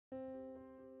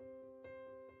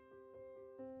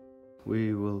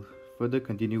We will further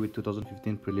continue with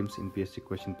 2015 Prelims NPSC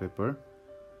question paper.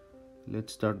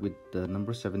 Let's start with the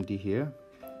number 70 here.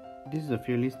 This is a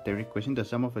fairly direct question. The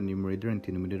sum of a numerator and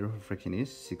denominator of a fraction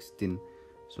is 16.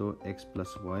 So x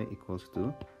plus y equals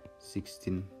to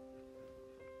 16.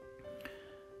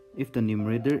 If the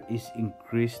numerator is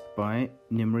increased by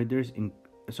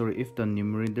if the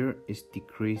numerator is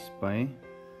decreased by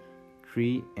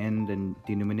 3 and the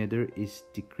denominator is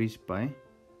decreased by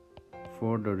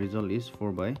 4, the result is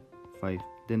 4 by 5.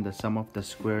 Then the sum of the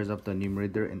squares of the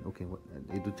numerator and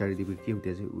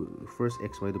first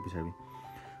x y to be.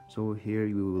 So here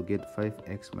you will get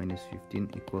 5x minus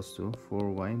 15 equals to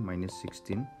 4y minus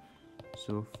 16.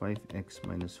 So 5x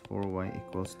minus 4y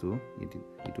equals to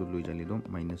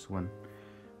minus 1.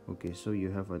 Okay, so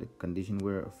you have a condition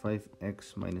where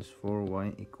 5x minus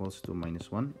 4y equals to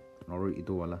minus 1 or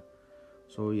ito wala.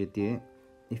 So if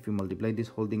you multiply this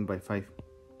whole thing by 5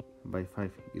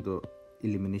 ito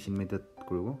elimination method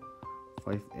kuro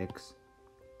 5x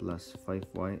plus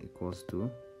 5y equals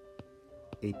to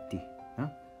 80.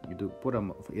 Ito put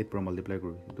 8 pro multiply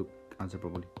kuro ito answer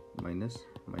probably minus.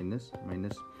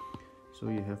 So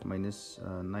you have minus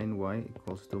 9y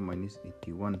equals to minus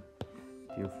 81.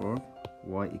 Therefore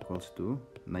y equals to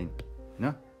 9.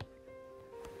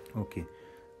 Okay,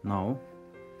 now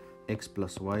x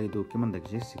plus y do kiman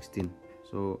is 16.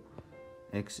 So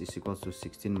x is equals to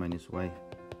 16 minus y.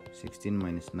 16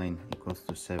 minus 9 equals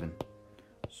to 7.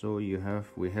 So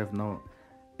we have now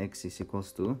x is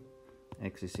equals to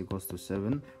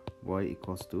 7, y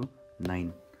equals to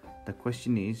 9. The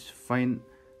question is find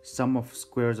sum of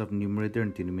squares of numerator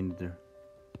and denominator.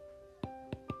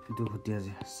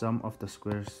 Sum of the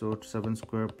squares. So 7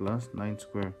 square plus 9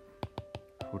 square,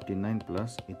 49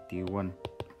 plus 81.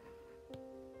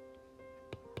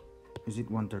 Is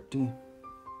it 130?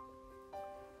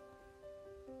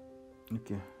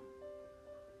 Okay,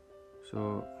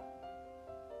 so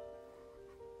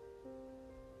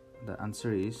the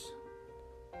answer is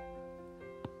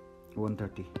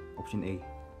 130, option A.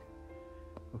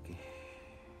 Okay,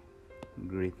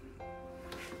 great.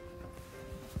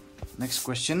 Next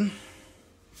question.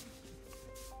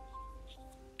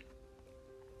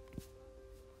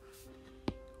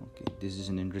 Okay, this is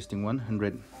an interesting one.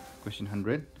 Question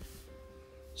 100.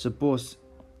 Suppose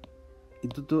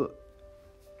ito to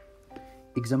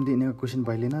exam din na question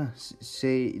by na,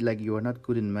 say like you are not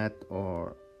good in math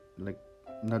or like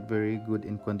not very good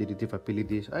in quantitative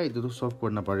abilities. Ito to solve ko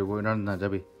na paribo na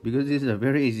jabi because this is a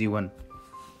very easy one.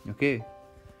 Okay,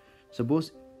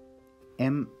 suppose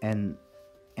m and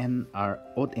n are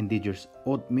odd integers.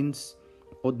 Odd means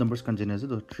odd numbers can generate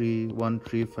 3, 1,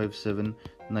 3, 5, 7,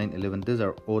 9, 11. These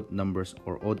are odd numbers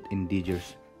or odd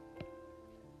integers.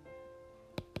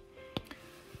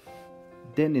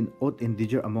 Then an odd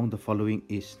integer among the following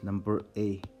is number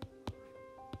A.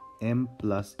 M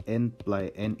plus n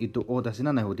plus n ito odd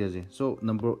asina na hote. So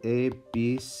number A,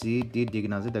 B, C, D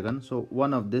dignaze dagan. So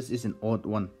one of this is an odd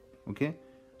one. Okay.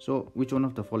 So which one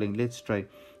of the following? Let's try.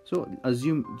 So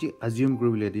assume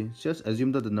group. Just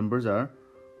assume that the numbers are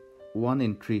 1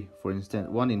 and 3. For instance,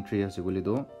 1 and 3 as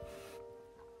do.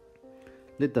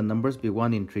 Let the numbers be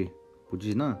 1 and 3.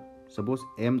 Pujina. Suppose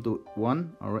m to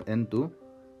 1 or n to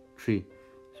 3.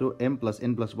 So m plus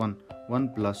n plus 1.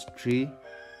 1 plus 3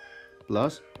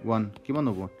 plus 1.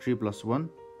 Kimanobo? 3 plus 1,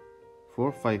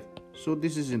 4, 5. So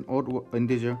this is an odd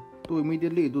integer. So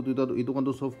immediately ito want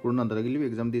to solve kurna daragili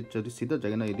exam di chadi sida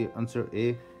jagana idi answer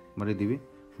A mari dibi.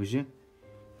 Buji?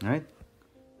 Right?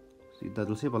 That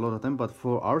will save a lot of time, but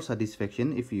for our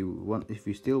satisfaction, if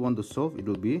you still want to solve, it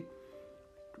will be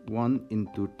 1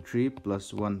 into 3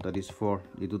 plus 1, that is 4.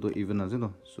 Ito to even as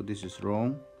ito. So this is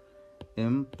wrong.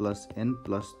 M plus n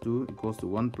plus 2 equals to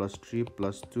 1 plus 3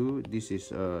 plus 2. This is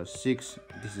 6.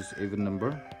 This is even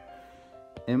number.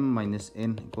 M minus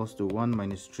n equals to 1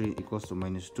 minus 3 equals to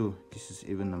minus 2. This is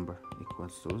even number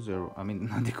equals to 0. I mean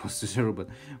not equals to 0, but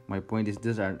my point is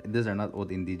these are not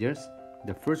odd integers.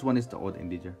 The first one is the odd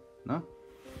integer. No?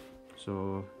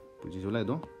 So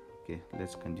okay,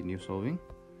 let's continue solving.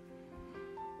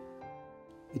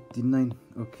 89.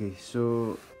 Okay,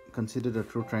 so consider the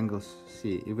true triangles.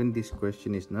 See, even this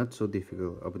question is not so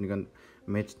difficult.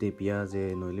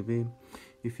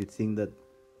 If you think that,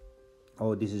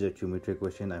 oh, this is a geometry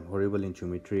question, I'm horrible in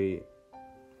geometry,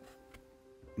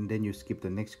 and then you skip the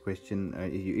next question,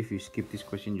 if you skip this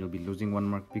question, you'll be losing 1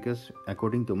 mark, because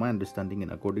according to my understanding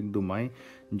and according to my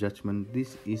judgment,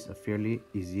 this is a fairly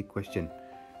easy question.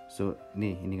 So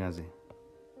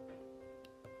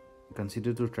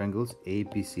consider two triangles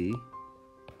ABC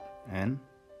and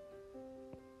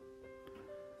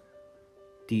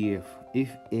TF. If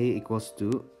A equals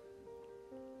to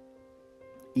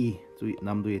E. So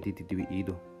nam do yeti ti E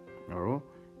do. Aro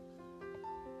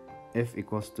F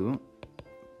equals to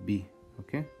B.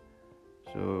 Okay.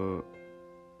 So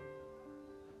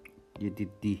yeti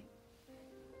D.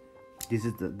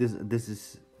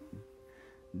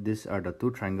 These are the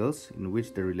two triangles in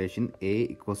which the relation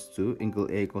A equals to angle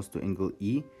A equals to angle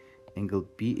E, angle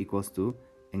B equals to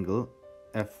angle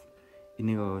F.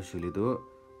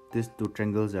 These two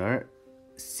triangles are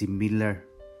similar.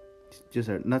 Just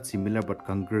are not similar but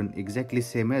congruent, exactly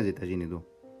same as it as in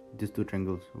these two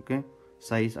triangles. Okay,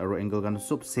 size or angle can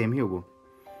sub same here.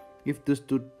 If these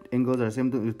two angles are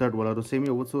same, to third wala to same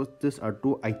here. So these are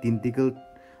two identical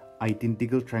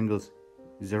triangles.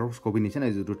 Xerox combination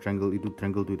is to triangle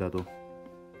to that.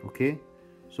 Okay,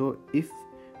 so if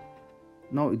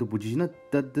now itu position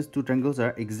that these two triangles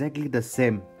are exactly the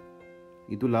same.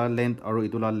 Itula length or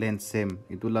itula length same.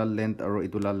 Itula length or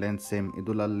itula length same.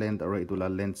 Itula length or itula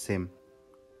length same.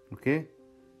 Okay,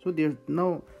 so there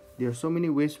are so many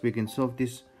ways we can solve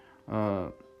this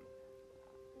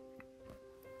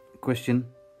question.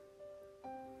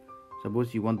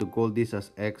 Suppose you want to call this as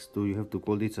x, so you have to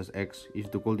call this as x. If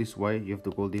to call this y, you have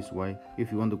to call this y.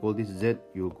 If you want to call this z,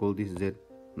 you will call this z.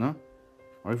 No?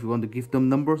 Or if you want to give them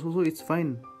numbers also, it's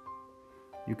fine.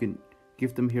 You can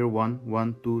give them here 1,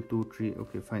 1, 2, 2, 3.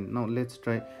 Okay, fine. Now let's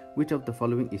try which of the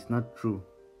following is not true.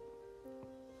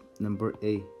 Number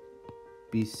A,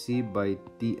 BC by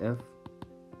DF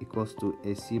equals to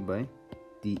AC by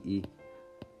DE.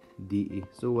 DE.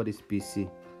 So what is BC?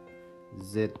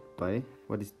 Z by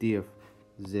what is DF?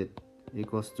 Z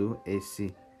equals to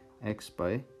AC, X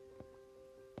by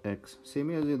X.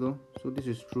 Same as it though. So this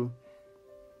is true.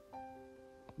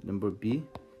 Number B,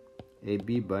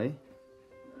 AB by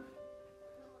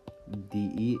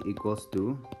DE equals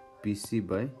to BC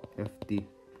by FD.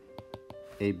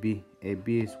 AB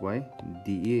is Y,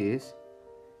 DE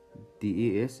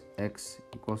is X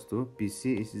equals to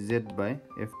BC is Z by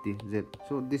FD. Z.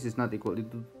 So this is not equal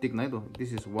to take neither.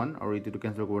 This is 1 or it to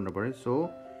cancel one number.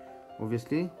 So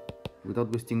obviously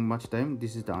without wasting much time,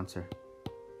 this is the answer.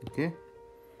 Okay.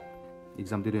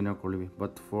 Exam to do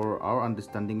but for our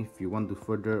understanding, if you want to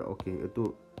further, okay,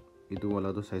 itu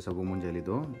wala to size abu munjali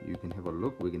do, you can have a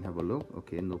look. We can have a look.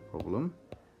 Okay, no problem.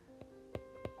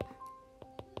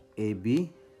 AB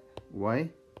Y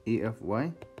EF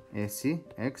Y AC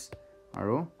X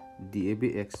arrow DAB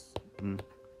X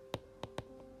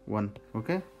 1.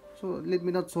 Okay, so let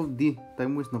me not solve D.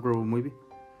 Time waste no problem maybe.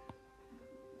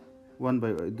 1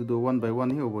 by do the 1 by 1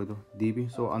 here boy do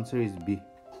DB. So answer is B.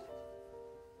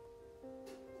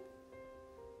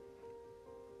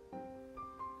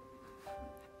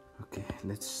 Okay,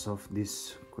 let's solve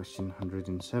this question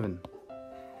 107.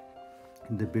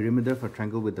 The perimeter of a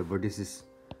triangle with the vertices.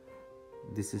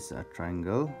 This is a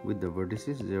triangle with the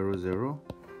vertices 0, 0,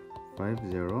 5,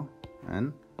 0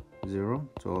 and 0,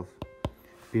 12.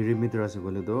 Perimeter as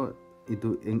well do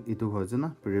itu hoje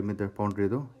na perimeter boundary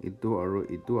do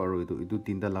itu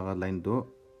tinta laga line do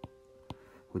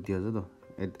hoti aja do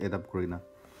add up korina.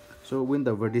 So when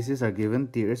the vertices are given,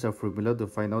 there is a formula to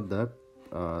find out the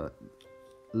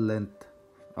length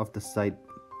of the side.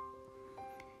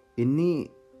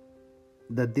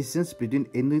 The distance between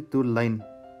any two line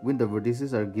when the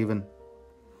vertices are given.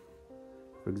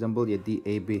 For example, yeti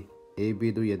AB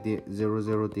do yeti 0,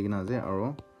 0 tigna je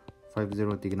or 5,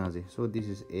 0 tigna je. So this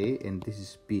is A and this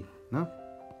is B. No,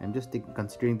 I'm just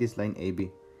considering this line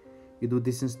AB. Idu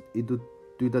distance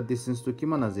the distance to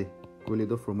kimana je. Kuli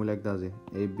do formula like that je.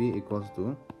 AB equals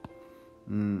to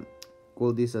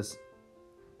call this as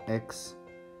X.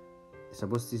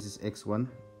 Suppose this is X1,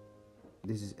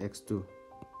 this is X2,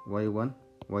 Y1,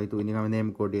 Y2. Ini kami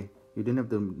name code. You don't have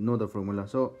to know the formula.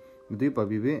 So idu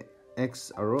pabibe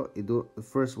X arrow idu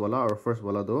first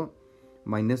wala do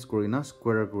minus korina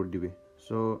square kordibe.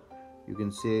 So you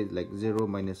can say like 0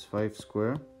 minus 5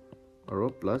 square arrow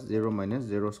plus 0 minus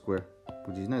 0 square.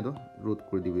 Which is na idu root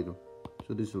kordibe do.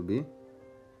 So this will be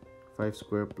 5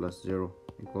 square plus 0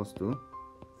 equals to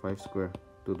 5 square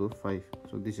to do 5.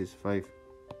 So this is 5.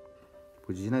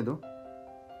 Which is na idu.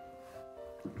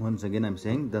 Once again, I'm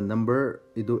saying the number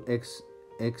idu X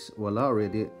wala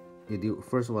already idu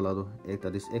first wala do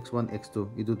that is X1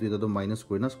 X2 idu do minus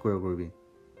square korbi.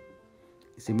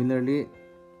 Similarly,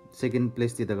 second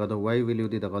place ti daga do Y value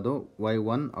ti daga do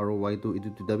Y1 or Y2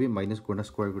 idu to be minus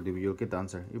square korbi. You'll get the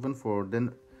answer. Even for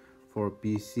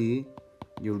PC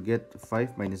you'll get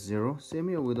 5 minus 0. Same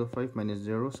here with the 5 minus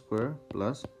 0 square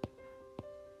plus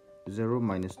 0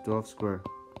 minus 12 square.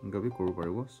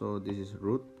 So this is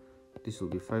root. This will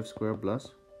be 5 square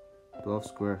plus 12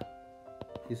 square.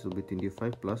 This will be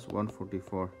 25 plus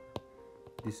 144.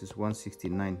 This is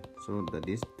 169. So that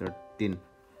is 13.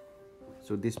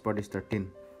 So this part is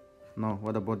 13. Now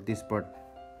what about this part?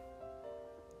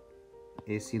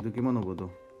 AC to kiman hobo to?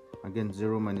 Again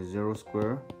 0 minus 0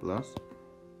 square plus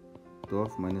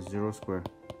 12 minus 0 square.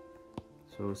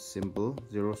 So simple,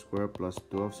 0 square plus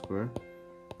 12 square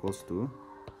equals to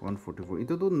 144.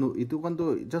 Itu kan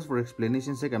to just for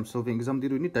explanation sake I'm solving exam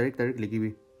dito ini direct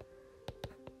likiwi.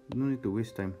 No need to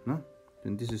waste time, no?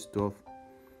 Then this is 12.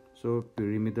 So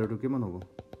perimeter to kiman hobo?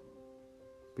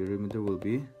 Perimeter will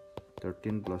be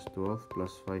 13 plus 12 plus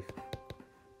 5.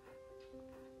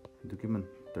 Itu kiman?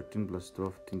 13 plus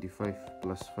 12, 25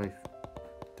 plus 5,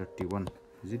 31.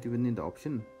 Is it even in the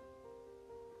option?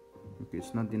 Okay,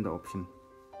 it's not in the option.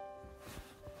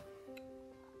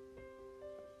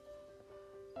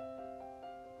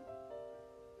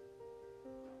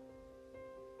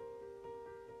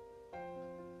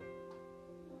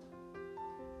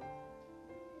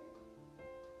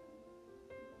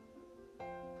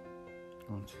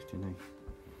 Oh, 69,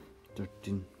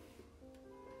 13.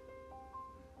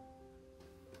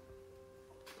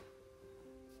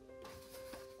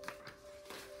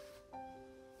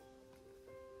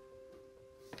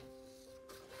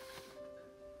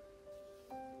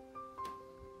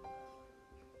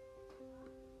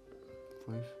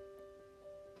 Five,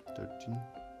 13,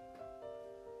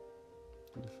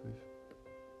 25.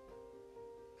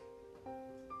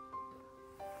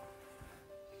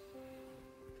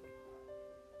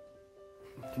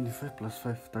 Plus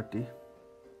 5, 30.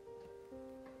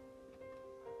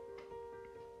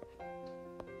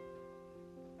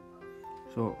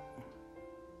 So,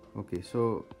 okay,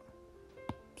 so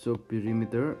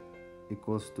perimeter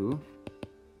equals to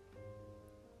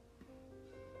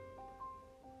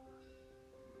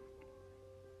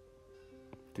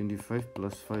 25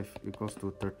 plus 5 equals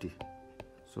to 30.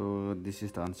 So this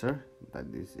is the answer. That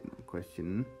is in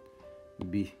question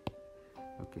B.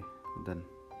 Okay, done.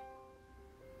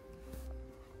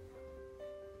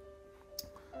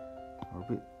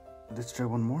 Let's try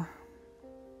one more.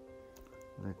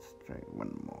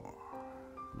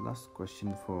 Last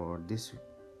question for this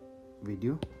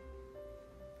video.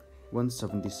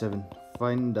 177.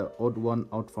 Find the odd one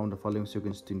out from the following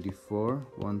sequence: 24,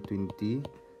 120,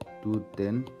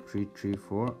 210,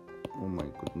 334. Oh my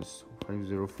goodness,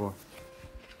 504.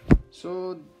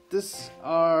 So this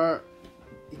are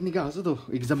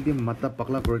exam mata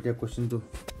pakla question to,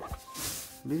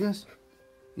 because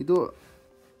it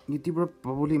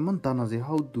probably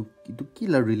how to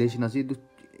kill a relation as it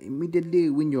immediately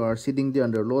when you are sitting there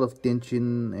under a lot of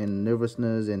tension and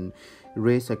nervousness and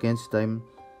race against time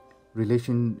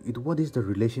relation. What is the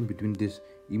relation between this?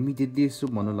 Immediately so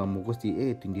manola mogosti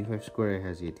 25 square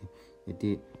has it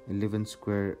 11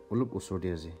 square ulup usor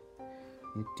has it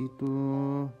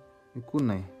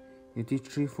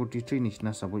 83 43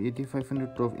 nishna sabo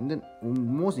 8512. And then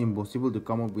most impossible to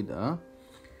come up with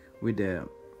a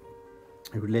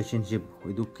relationship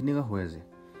with kiniga hoyaze.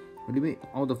 Maybe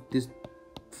out of these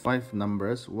 5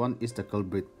 numbers, one is the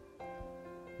culprit,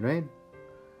 right?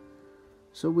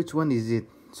 So which one is it?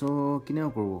 So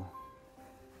kiniga korbo.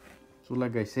 So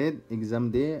like I said,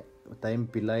 exam day time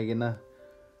pilai gena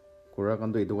kora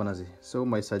kanto itu kan ase. So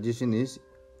my suggestion is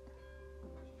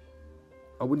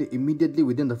I will immediately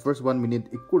within the first 1 minute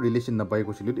equal relation na pai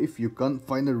kochilo. If you can't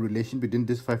find a relation between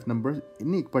these 5 numbers,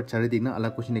 ini ek par chare digna ala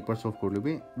question ek par solve kor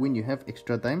lobe. When you have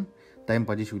extra time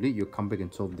paji shuli, you come back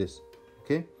and solve this.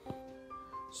 Okay?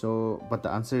 So but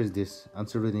the answer is this.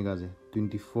 Answer ro ni gaje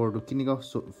 24 to kini ga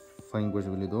so find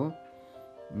kochilo do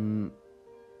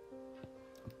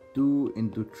 2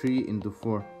 into 3 into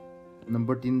 4.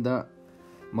 Number 3 da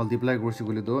multiply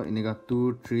kochilo do iniga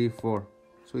 2 3 4.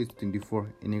 So it's 24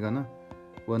 iniga na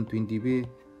 120 be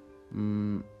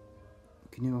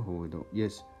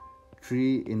yes,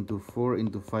 3 into 4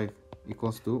 into 5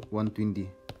 equals to 120,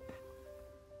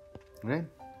 right?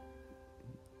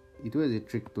 It was a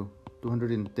trick to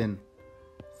 210.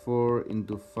 4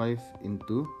 into 5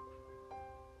 into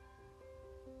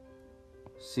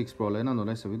 6 probably no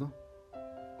nice 5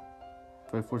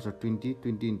 4s are 20,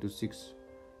 20 into 6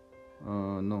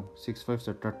 no 6 5s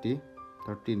are 30,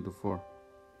 30 into 4.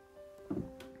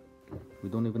 We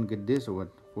don't even get this or what?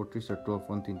 4 3s are 12,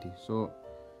 120. So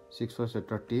 6 5s are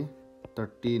 30,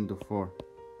 30 into 4.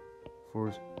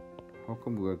 4. How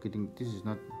come we are getting this? Is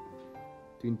not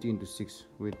 20 into 6.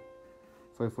 Wait,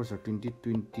 5 4s are 20,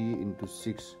 20 into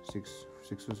 6, 6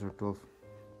 4s are 12,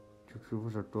 3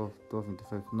 4s are 12, 12 into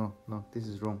 5. No, this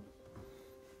is wrong.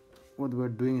 What we are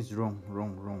doing is wrong.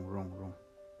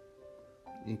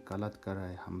 ये गलत कर रहा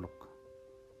है हम लोग.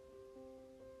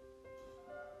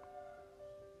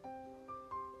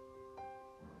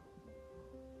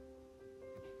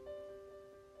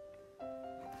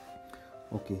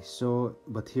 Okay, so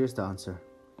but here's the answer.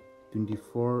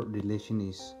 24 relation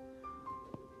is,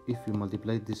 if you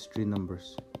multiply these three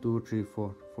numbers, 2 3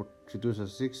 4 4 3 2 are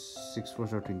 6 6 4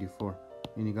 are 24,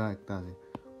 iniga ekta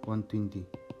 120.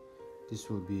 This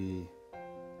will be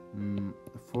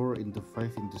 4 into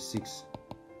 5 into 6,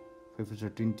 5 is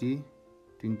 20,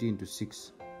 20 into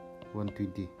 6,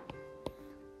 120.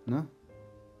 No?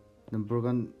 Number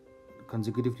can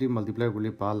consecutively multiply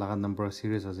really pa laga number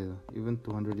series as even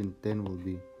 210 will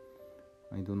be,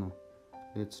 I don't know.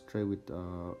 Let's try with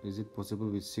is it possible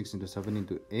with 6 into 7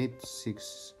 into 8,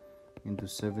 6 into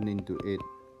 7 into 8,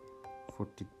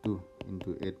 42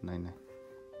 into 8, 99.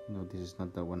 No, this is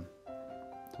not the one.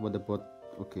 So what about,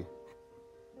 okay,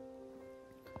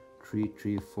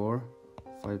 334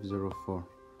 504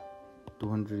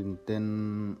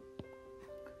 210.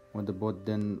 What about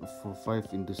then for 5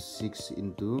 into 6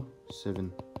 into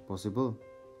 7? Possible?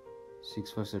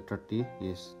 6 5 are 30.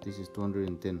 Yes, this is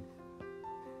 210.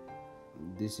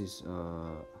 This is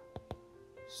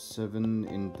 7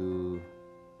 into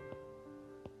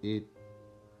 8.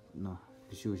 No,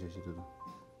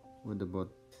 what about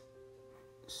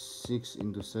 6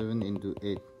 into 7 into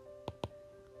 8?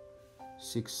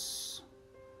 6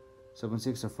 7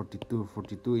 6 are 42,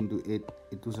 42 into 8,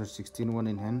 8 2 are 16, 1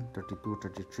 in hand, 32,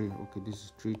 33. Okay, this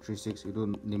is 3 3 6. You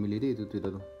don't name it.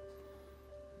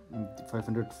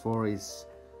 504 is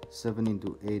 7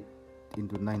 into 8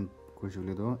 into 9.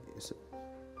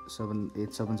 7 8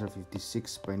 7s are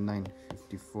 56 by 9,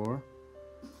 54.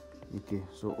 Okay,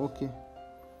 so okay,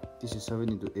 this is 7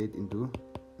 into 8 into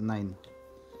 9,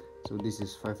 so this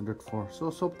is 504.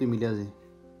 So sob timilya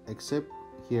except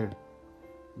here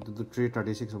the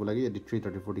 336 of lagi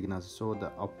 334. So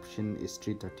the option is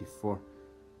 334,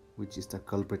 which is the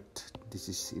culprit. This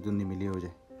is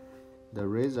the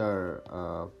rays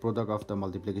are product of the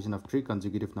multiplication of three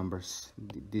consecutive numbers.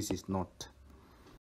 This is not.